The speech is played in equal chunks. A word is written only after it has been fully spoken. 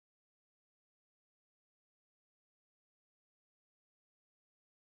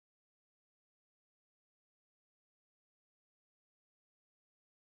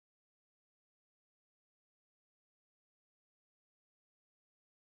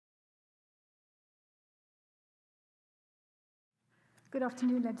Good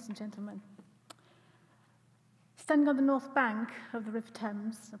afternoon, ladies and gentlemen. Standing on the north bank of the River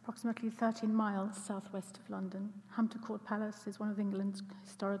Thames, approximately 13 miles southwest of London, Hampton Court Palace is one of England's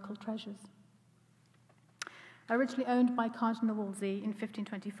historical treasures. Originally owned by Cardinal Wolsey in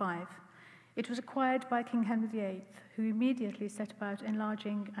 1525, it was acquired by King Henry VIII, who immediately set about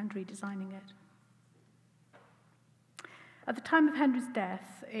enlarging and redesigning it. At the time of Henry's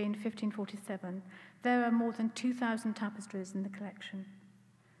death in 1547, there were more than 2,000 tapestries in the collection,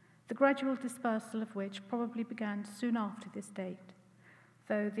 the gradual dispersal of which probably began soon after this date,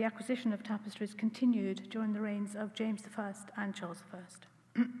 though the acquisition of tapestries continued during the reigns of James I and Charles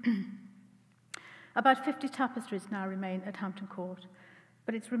I. About 50 tapestries now remain at Hampton Court,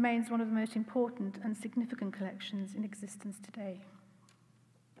 but it remains one of the most important and significant collections in existence today.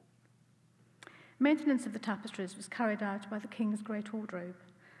 Maintenance of the tapestries was carried out by the King's Great Wardrobe,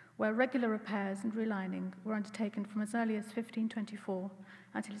 where regular repairs and relining were undertaken from as early as 1524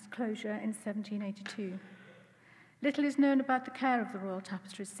 until its closure in 1782. Little is known about the care of the royal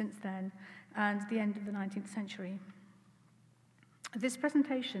tapestries since then and the end of the 19th century. This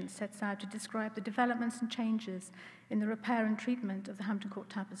presentation sets out to describe the developments and changes in the repair and treatment of the Hampton Court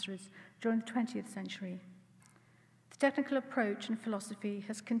tapestries during the 20th century. The technical approach and philosophy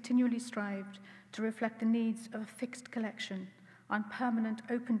has continually strived to reflect the needs of a fixed collection on permanent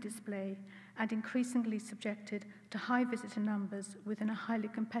open display and increasingly subjected to high visitor numbers within a highly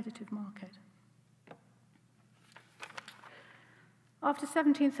competitive market. After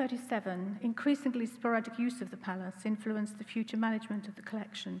 1737, increasingly sporadic use of the palace influenced the future management of the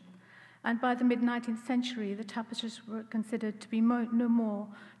collection, and by the mid-19th century, the tapestries were considered to be no more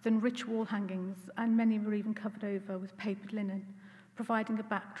than rich wall hangings, and many were even covered over with papered linen, providing a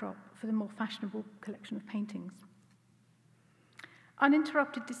backdrop for the more fashionable collection of paintings.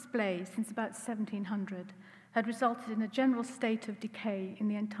 Uninterrupted display since about 1700 had resulted in a general state of decay in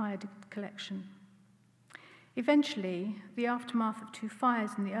the entire collection. Eventually, the aftermath of two fires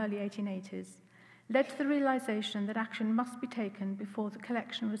in the early 1880s led to the realization that action must be taken before the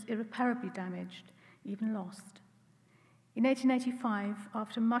collection was irreparably damaged, even lost. In 1885,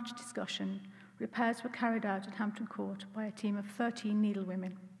 after much discussion, repairs were carried out at Hampton Court by a team of 13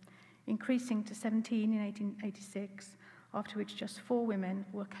 needlewomen, increasing to 17 in 1886, after which just 4 women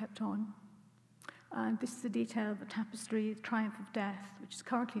were kept on. And this is a detail of the tapestry, The Triumph of Death, which is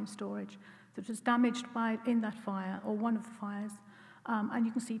currently in storage, that was damaged in that fire, or one of the fires, and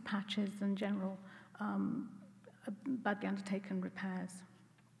you can see patches and general badly undertaken repairs.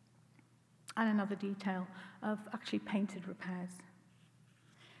 And another detail of actually painted repairs.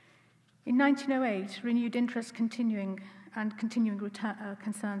 In 1908, renewed interest continuing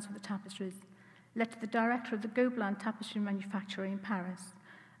concerns for the tapestries led to the director of the Gobelin tapestry manufacturer in Paris,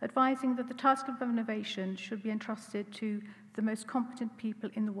 advising that the task of renovation should be entrusted to the most competent people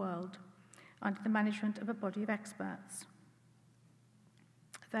in the world under the management of a body of experts.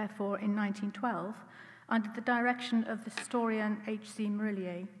 Therefore, in 1912, under the direction of the historian H.C.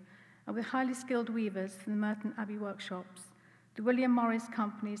 Marillier, and with highly skilled weavers from the Merton Abbey workshops, the William Morris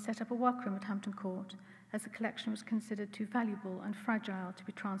Company set up a workroom at Hampton Court, as the collection was considered too valuable and fragile to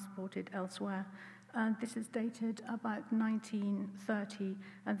be transported elsewhere. And this is dated about 1930,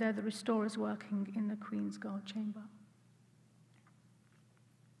 and they're the restorers working in the Queen's Guard Chamber.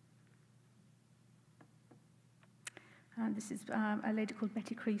 And this is a lady called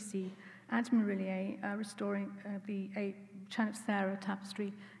Betty Creasy and Marillier restoring the Chan of Sarah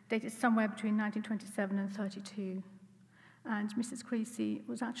tapestry, dated somewhere between 1927 and 32. And Mrs. Creasy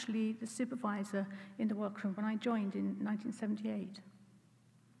was actually the supervisor in the workroom when I joined in 1978.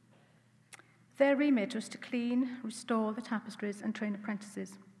 Their remit was to clean, restore the tapestries, and train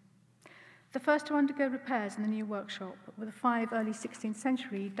apprentices. The first to undergo repairs in the new workshop were the 5 early 16th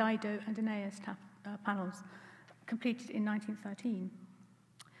century Dido and Aeneas panels, completed in 1913.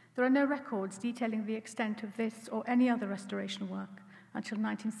 There are no records detailing the extent of this or any other restoration work until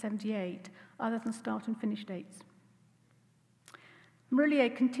 1978, other than start and finish dates.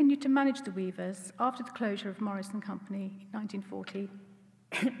 Marillier continued to manage the weavers after the closure of Morris & Company in 1940,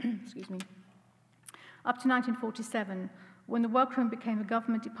 up to 1947, when the workroom became a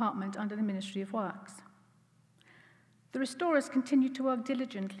government department under the Ministry of Works. The restorers continued to work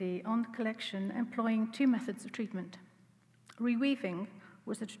diligently on the collection, employing 2 methods of treatment. Reweaving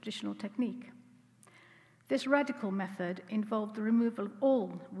was a traditional technique. This radical method involved the removal of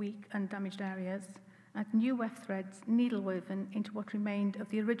all weak and damaged areas and new weft threads needle-woven into what remained of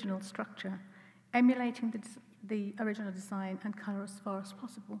the original structure, emulating the original design and colour as far as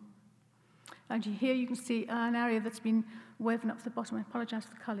possible. And here you can see an area that's been woven up to the bottom. I apologise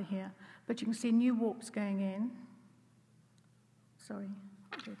for the colour here, but you can see new warps going in. sorry,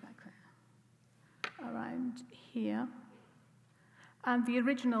 I'll go back there, around here. And the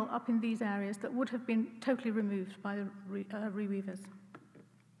original up in these areas that would have been totally removed by the reweavers.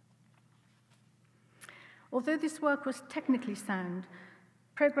 Although this work was technically sound,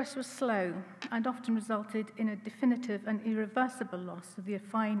 progress was slow and often resulted in a definitive and irreversible loss of the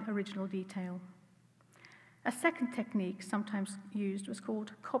fine original detail. A second technique sometimes used was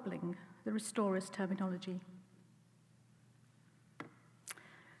called cobbling, the restorer's terminology.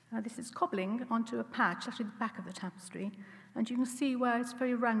 This is cobbling onto a patch, actually the back of the tapestry, and you can see where it's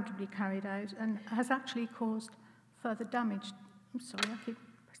very randomly carried out and has actually caused further damage. I'm sorry, I keep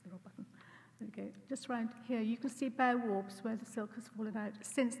pressing the wrong button. There we go. Just around here, you can see bare warps where the silk has fallen out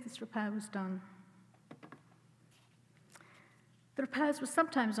since this repair was done. The repairs were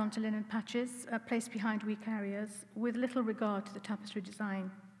sometimes onto linen patches, placed behind weak areas, with little regard to the tapestry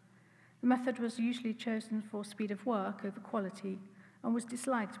design. The method was usually chosen for speed of work over quality, and was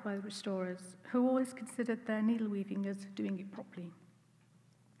disliked by the restorers, who always considered their needle weaving as doing it properly.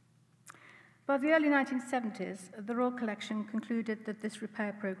 By the early 1970s, the Royal Collection concluded that this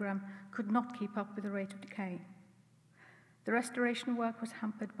repair programme could not keep up with the rate of decay. The restoration work was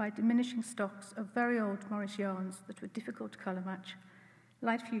hampered by diminishing stocks of very old Morris yarns that were difficult to colour match,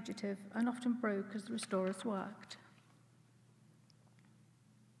 light fugitive, and often broke as the restorers worked.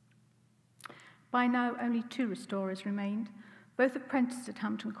 By now, only 2 restorers remained, both apprenticed at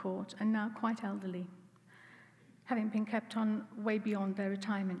Hampton Court and now quite elderly, having been kept on way beyond their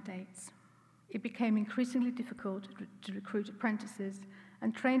retirement dates. It became increasingly difficult to recruit apprentices,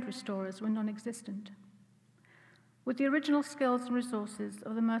 and trained restorers were non-existent. With the original skills and resources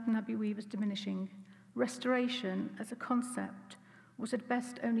of the Merton Abbey weavers diminishing, restoration as a concept was at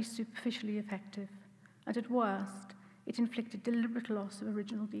best only superficially effective, and at worst, it inflicted deliberate loss of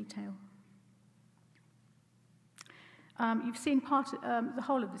original detail. You've seen the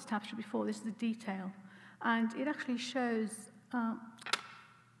whole of this tapestry before. This is the detail, and it actually shows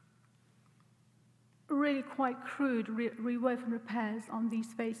really quite crude rewoven repairs on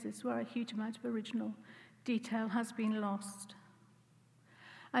these faces where a huge amount of original detail has been lost.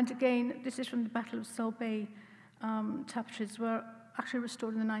 And again, this is from the Battle of Solbay tapestries, were actually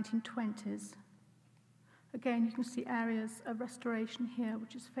restored in the 1920s. Again, you can see areas of restoration here,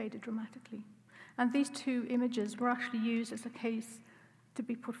 which has faded dramatically. And these 2 images were actually used as a case to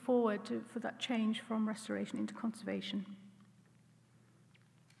be put forward for that change from restoration into conservation.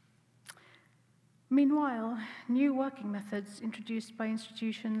 Meanwhile, new working methods introduced by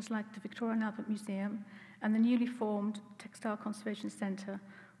institutions like the Victoria and Albert Museum and the newly formed Textile Conservation Centre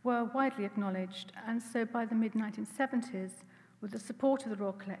were widely acknowledged, and so by the mid-1970s, with the support of the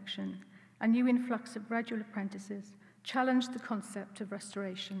Royal Collection, a new influx of graduate apprentices challenged the concept of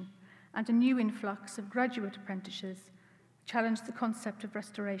restoration, and a new influx of graduate apprentices challenged the concept of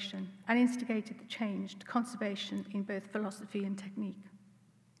restoration and instigated the change to conservation in both philosophy and technique.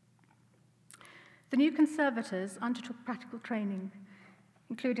 The new conservators undertook practical training,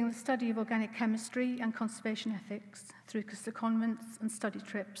 including the study of organic chemistry and conservation ethics through secondments and study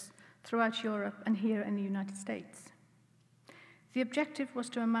trips throughout Europe and here in the United States. The objective was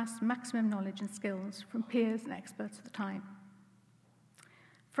to amass maximum knowledge and skills from peers and experts at the time.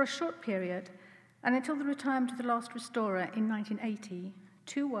 For a short period, and until the retirement of the last restorer in 1980,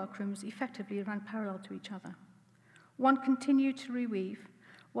 2 workrooms effectively ran parallel to each other. One continued to reweave,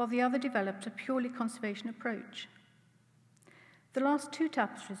 while the other developed a purely conservation approach. The last 2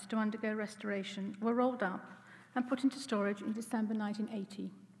 tapestries to undergo restoration were rolled up and put into storage in December 1980,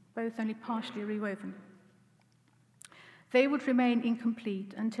 both only partially rewoven. They would remain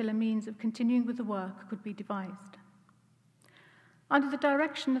incomplete until a means of continuing with the work could be devised. Under the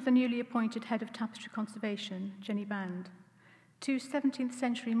direction of the newly appointed head of tapestry conservation, Jenny Band, 2 17th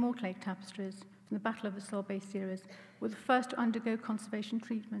century Mortlake tapestries from the Battle of the Solbay series were the first to undergo conservation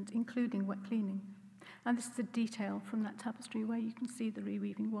treatment, including wet cleaning. And this is a detail from that tapestry where you can see the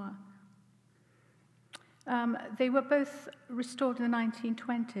reweaving work. They were both restored in the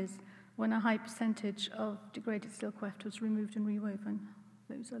 1920s when a high percentage of degraded silk weft was removed and rewoven.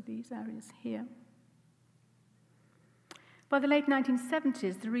 Those are these areas here. By the late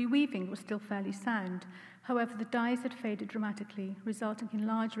 1970s, the reweaving was still fairly sound. However, the dyes had faded dramatically, resulting in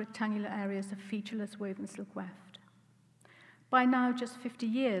large rectangular areas of featureless woven silk weft. By now, just 50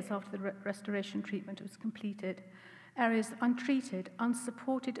 years after the restoration treatment was completed, areas of untreated,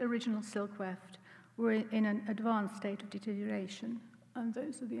 unsupported original silk weft were in an advanced state of deterioration, and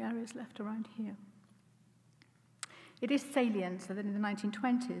those are the areas left around here. It is salient so that in the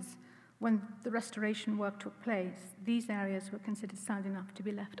 1920s, when the restoration work took place, these areas were considered sound enough to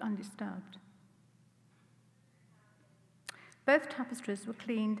be left undisturbed. Both tapestries were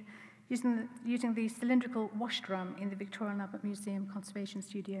cleaned using the cylindrical wash drum in the Victoria and Albert Museum Conservation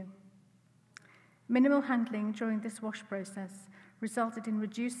Studio. Minimal handling during this wash process resulted in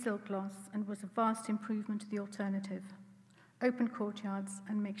reduced silk loss and was a vast improvement to the alternative: open courtyards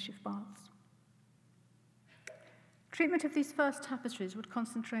and makeshift baths. Treatment of these first tapestries would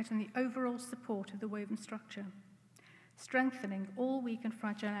concentrate on the overall support of the woven structure, strengthening all weak and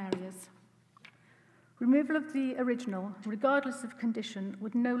fragile areas. Removal of the original, regardless of condition,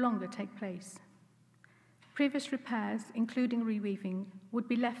 would no longer take place. Previous repairs, including reweaving, would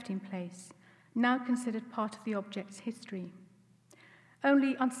be left in place, now considered part of the object's history.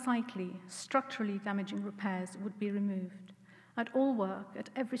 Only unsightly, structurally damaging repairs would be removed, and all work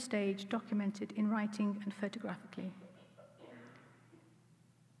at every stage documented in writing and photographically.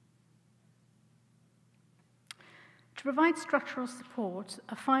 To provide structural support,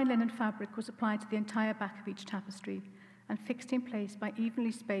 a fine linen fabric was applied to the entire back of each tapestry and fixed in place by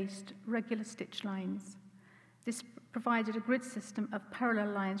evenly spaced, regular stitch lines. This provided a grid system of parallel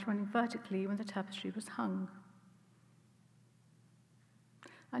lines running vertically when the tapestry was hung.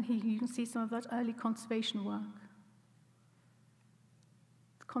 And here you can see some of that early conservation work.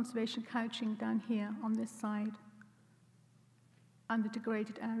 The conservation couching down here on this side, and the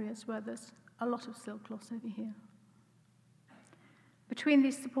degraded areas where there's a lot of silk loss over here. Between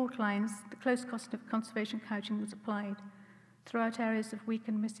these support lines, the close cost of conservation couching was applied throughout areas of weak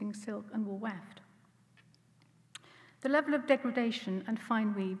and missing silk and wool weft. The level of degradation and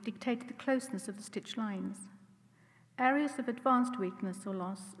fine weave dictated the closeness of the stitch lines. Areas of advanced weakness or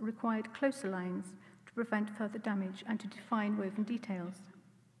loss required closer lines to prevent further damage and to define woven details.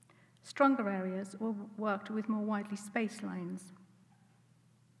 Stronger areas were worked with more widely spaced lines.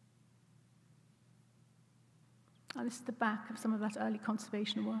 And this is the back of some of that early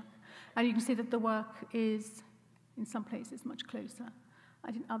conservation work. And you can see that the work is, in some places, much closer,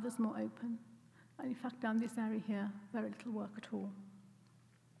 and in others more open. And in fact, down this area here, very little work at all.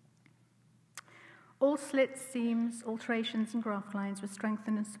 All slits, seams, alterations, and graft lines were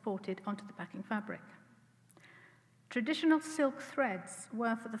strengthened and supported onto the backing fabric. Traditional silk threads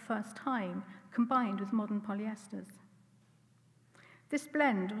were, for the first time, combined with modern polyesters. This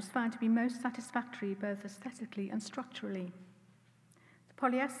blend was found to be most satisfactory both aesthetically and structurally. The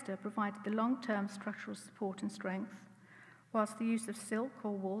polyester provided the long-term structural support and strength, whilst the use of silk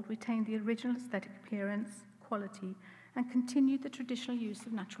or wool retained the original aesthetic appearance, quality, and continued the traditional use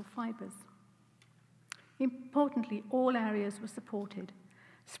of natural fibres. Importantly, all areas were supported,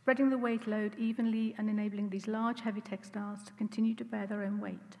 spreading the weight load evenly and enabling these large, heavy textiles to continue to bear their own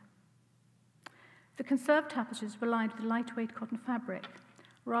weight. The conserved tapestries were lined with lightweight cotton fabric,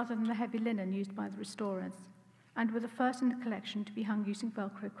 rather than the heavy linen used by the restorers, and were the first in the collection to be hung using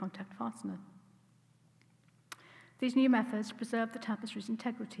Velcro contact fastener. These new methods preserved the tapestry's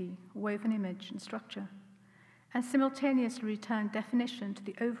integrity, woven image, and structure, and simultaneously returned definition to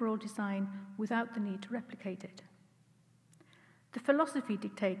the overall design without the need to replicate it. The philosophy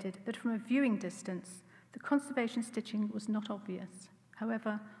dictated that from a viewing distance, the conservation stitching was not obvious.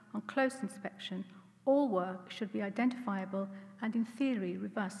 However, on close inspection, all work should be identifiable and, in theory,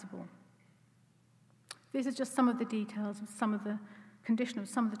 reversible. These are just some of the details of some of the condition of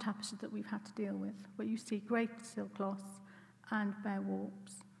some of the tapestries that we've had to deal with, where you see great silk loss and bare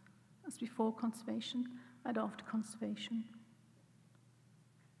warps. That's before conservation and after conservation.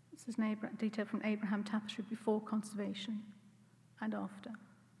 This is detail from Abraham tapestry before conservation and after.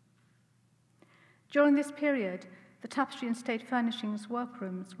 During this period, the tapestry and state furnishings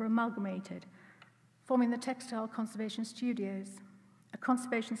workrooms were amalgamated, forming the Textile Conservation Studios. A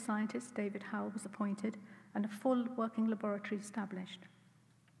conservation scientist, David Howell, was appointed, and a full working laboratory established.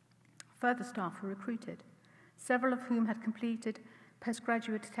 Further staff were recruited, several of whom had completed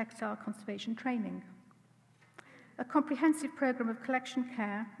postgraduate textile conservation training. A comprehensive program of collection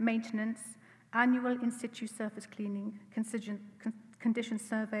care, maintenance, annual in-situ surface cleaning, condition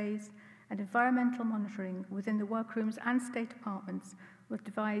surveys, and environmental monitoring within the workrooms and state departments was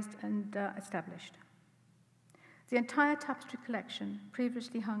devised and established. The entire tapestry collection,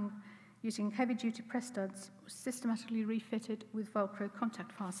 previously hung using heavy-duty press studs, was systematically refitted with Velcro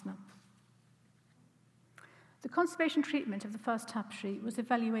contact fastener. The conservation treatment of the first tapestry was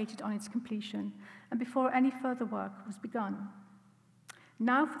evaluated on its completion and before any further work was begun.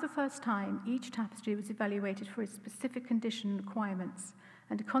 Now, for the first time, each tapestry was evaluated for its specific condition requirements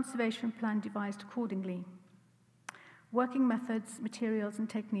and a conservation plan devised accordingly. Working methods, materials, and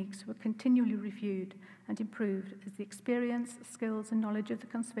techniques were continually reviewed and improved as the experience, skills, and knowledge of the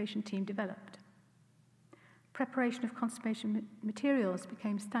conservation team developed. Preparation of conservation materials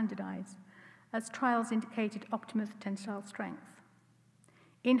became standardized, as trials indicated optimal tensile strength.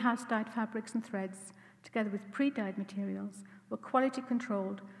 In-house dyed fabrics and threads, together with pre-dyed materials, were quality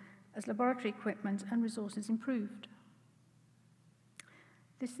controlled as laboratory equipment and resources improved.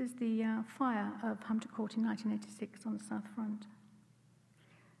 This is the fire of Hampton Court in 1986 on the south front.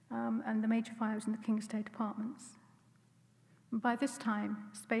 And the major fire was in the King's State Apartments. And by this time,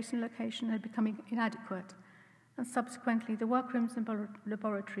 space and location had become inadequate, and subsequently the workrooms and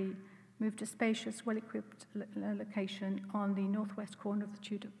laboratory moved to a spacious, well-equipped location on the northwest corner of the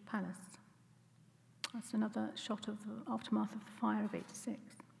Tudor Palace. That's another shot of the aftermath of the fire of 86.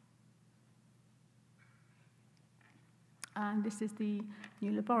 And this is the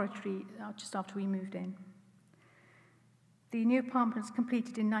new laboratory just after we moved in. The new apartments,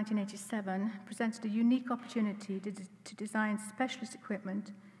 completed in 1987, presented a unique opportunity to design specialist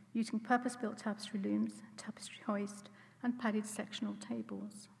equipment using purpose-built tapestry looms, tapestry hoist, and padded sectional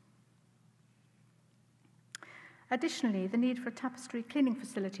tables. Additionally, the need for a tapestry cleaning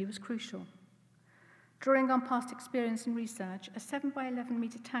facility was crucial. Drawing on past experience and research, a 7 by 11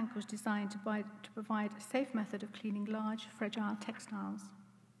 metre tank was designed to provide a safe method of cleaning large, fragile textiles.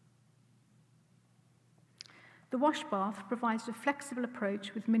 The wash bath provides a flexible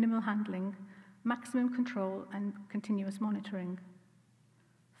approach with minimal handling, maximum control, and continuous monitoring.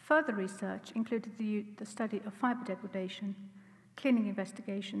 Further research included the study of fibre degradation, cleaning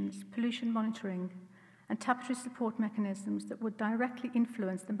investigations, pollution monitoring, and tapestry support mechanisms that would directly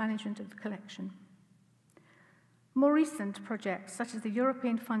influence the management of the collection. More recent projects, such as the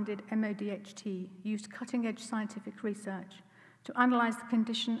European-funded MODHT, used cutting-edge scientific research to analyse the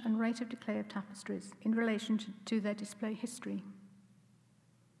condition and rate of decay of tapestries in relation to their display history.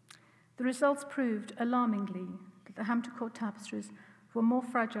 The results proved alarmingly that the Hampton Court tapestries were more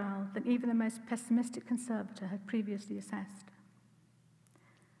fragile than even the most pessimistic conservator had previously assessed.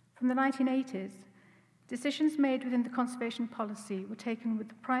 From the 1980s, decisions made within the conservation policy were taken with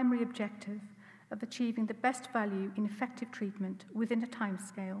the primary objective of achieving the best value in effective treatment within a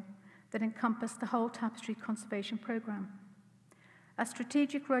timescale that encompassed the whole tapestry conservation programme. A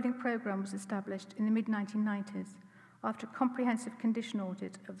strategic rolling programme was established in the mid-1990s after a comprehensive condition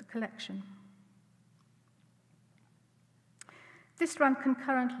audit of the collection. This ran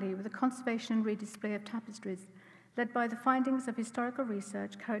concurrently with the conservation and redisplay of tapestries, led by the findings of historical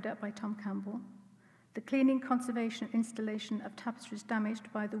research carried out by Tom Campbell, the cleaning, conservation, and installation of tapestries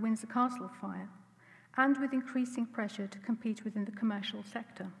damaged by the Windsor Castle fire, and with increasing pressure to compete within the commercial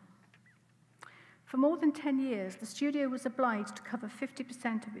sector. For more than 10 years, the studio was obliged to cover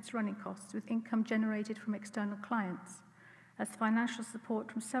 50% of its running costs with income generated from external clients, as financial support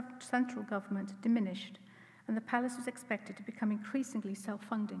from central government diminished, and the palace was expected to become increasingly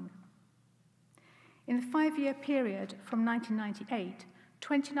self-funding. In the 5-year period from 1998,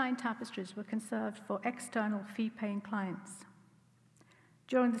 29 tapestries were conserved for external fee-paying clients.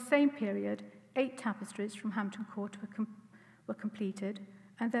 During the same period, 8 tapestries from Hampton Court were completed,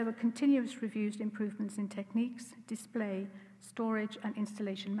 and there were continuous reviews and improvements in techniques, display, storage, and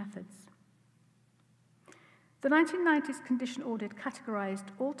installation methods. The 1990s condition audit categorised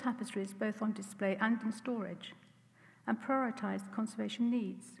all tapestries both on display and in storage, and prioritised conservation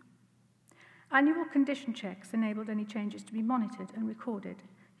needs. Annual condition checks enabled any changes to be monitored and recorded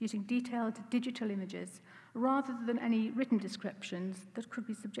using detailed digital images rather than any written descriptions that could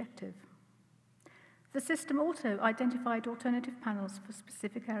be subjective. The system also identified alternative panels for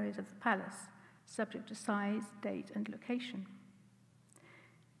specific areas of the palace, subject to size, date, and location.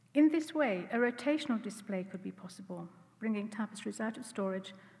 In this way, a rotational display could be possible, bringing tapestries out of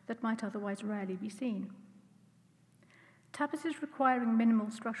storage that might otherwise rarely be seen. Tapestries requiring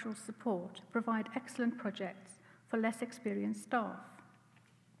minimal structural support provide excellent projects for less experienced staff,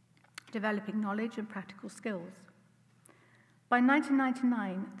 developing knowledge and practical skills. By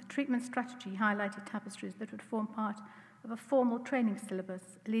 1999, the treatment strategy highlighted tapestries that would form part of a formal training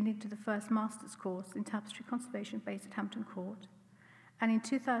syllabus leading to the first master's course in tapestry conservation based at Hampton Court, and in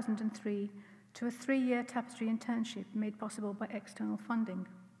 2003 to a 3-year tapestry internship made possible by external funding.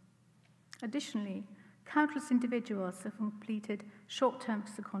 Additionally, countless individuals have completed short-term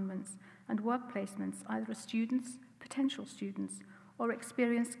secondments and work placements either as students, potential students, or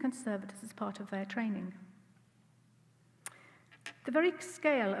experienced conservators as part of their training. The very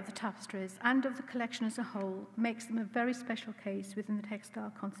scale of the tapestries and of the collection as a whole makes them a very special case within the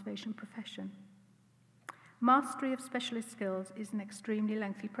textile conservation profession. Mastery of specialist skills is an extremely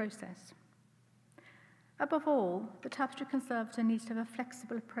lengthy process. Above all, the tapestry conservator needs to have a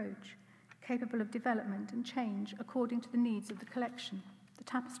flexible approach, capable of development and change according to the needs of the collection, the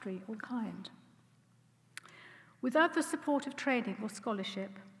tapestry, or client. Without the support of training or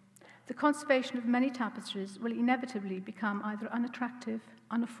scholarship, the conservation of many tapestries will inevitably become either unattractive,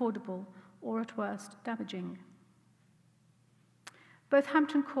 unaffordable, or at worst, damaging. Both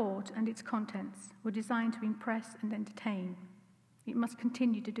Hampton Court and its contents were designed to impress and entertain. It must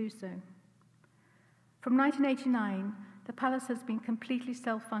continue to do so. From 1989, the palace has been completely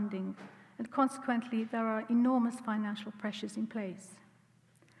self-funding, and consequently there are enormous financial pressures in place.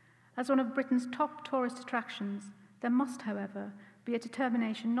 As one of Britain's top tourist attractions, there must, however, be a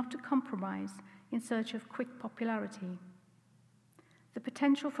determination not to compromise in search of quick popularity. The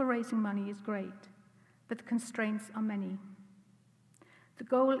potential for raising money is great, but the constraints are many. The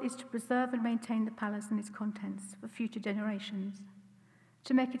goal is to preserve and maintain the palace and its contents for future generations,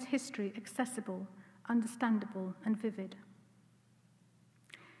 to make its history accessible, understandable, and vivid.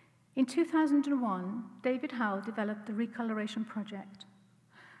 In 2001, David Howell developed the Recoloration Project,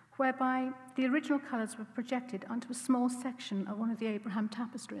 whereby the original colours were projected onto a small section of one of the Abraham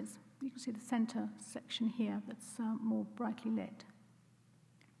tapestries. You can see the centre section here that's more brightly lit.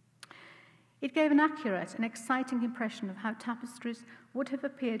 It gave an accurate and exciting impression of how tapestries would have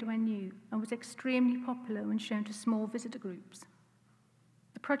appeared when new, and was extremely popular when shown to small visitor groups.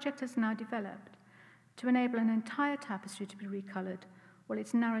 The project has now developed to enable an entire tapestry to be recoloured, while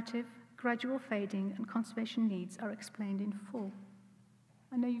its narrative, gradual fading, and conservation needs are explained in full.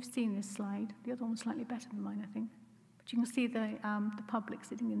 I know you've seen this slide. The other one was slightly better than mine, I think. But you can see the public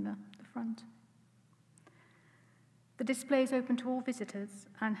sitting in the front. The display is open to all visitors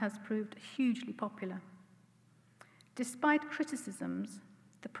and has proved hugely popular. Despite criticisms,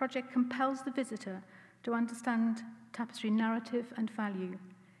 the project compels the visitor to understand tapestry narrative and value,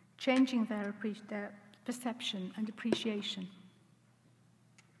 changing their perception and appreciation.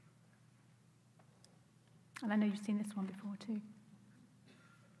 And I know you've seen this one before too.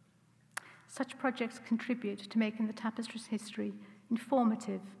 Such projects contribute to making the tapestry's history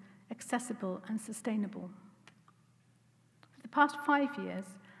informative, accessible, and sustainable. For the past 5 years,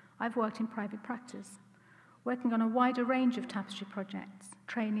 I've worked in private practice, working on a wider range of tapestry projects,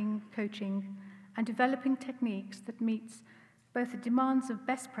 training, coaching, and developing techniques that meets both the demands of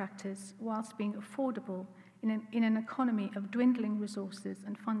best practice whilst being affordable in an economy of dwindling resources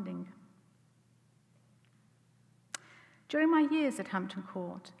and funding. During my years at Hampton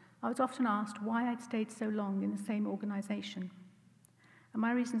Court, I was often asked why I'd stayed so long in the same organisation, and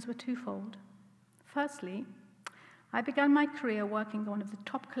my reasons were twofold. Firstly, I began my career working on one of the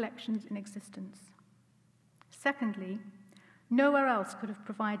top collections in existence. Secondly, nowhere else could have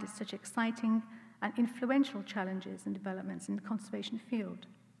provided such exciting and influential challenges and developments in the conservation field.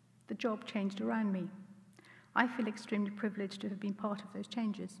 The job changed around me. I feel extremely privileged to have been part of those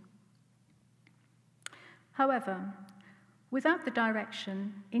changes. However, without the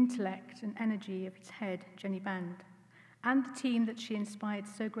direction, intellect, and energy of its head, Jenny Band, and the team that she inspired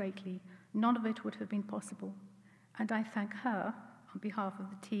so greatly, none of it would have been possible. And I thank her on behalf of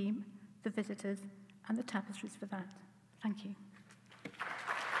the team, the visitors, and the tapestries for that. Thank you.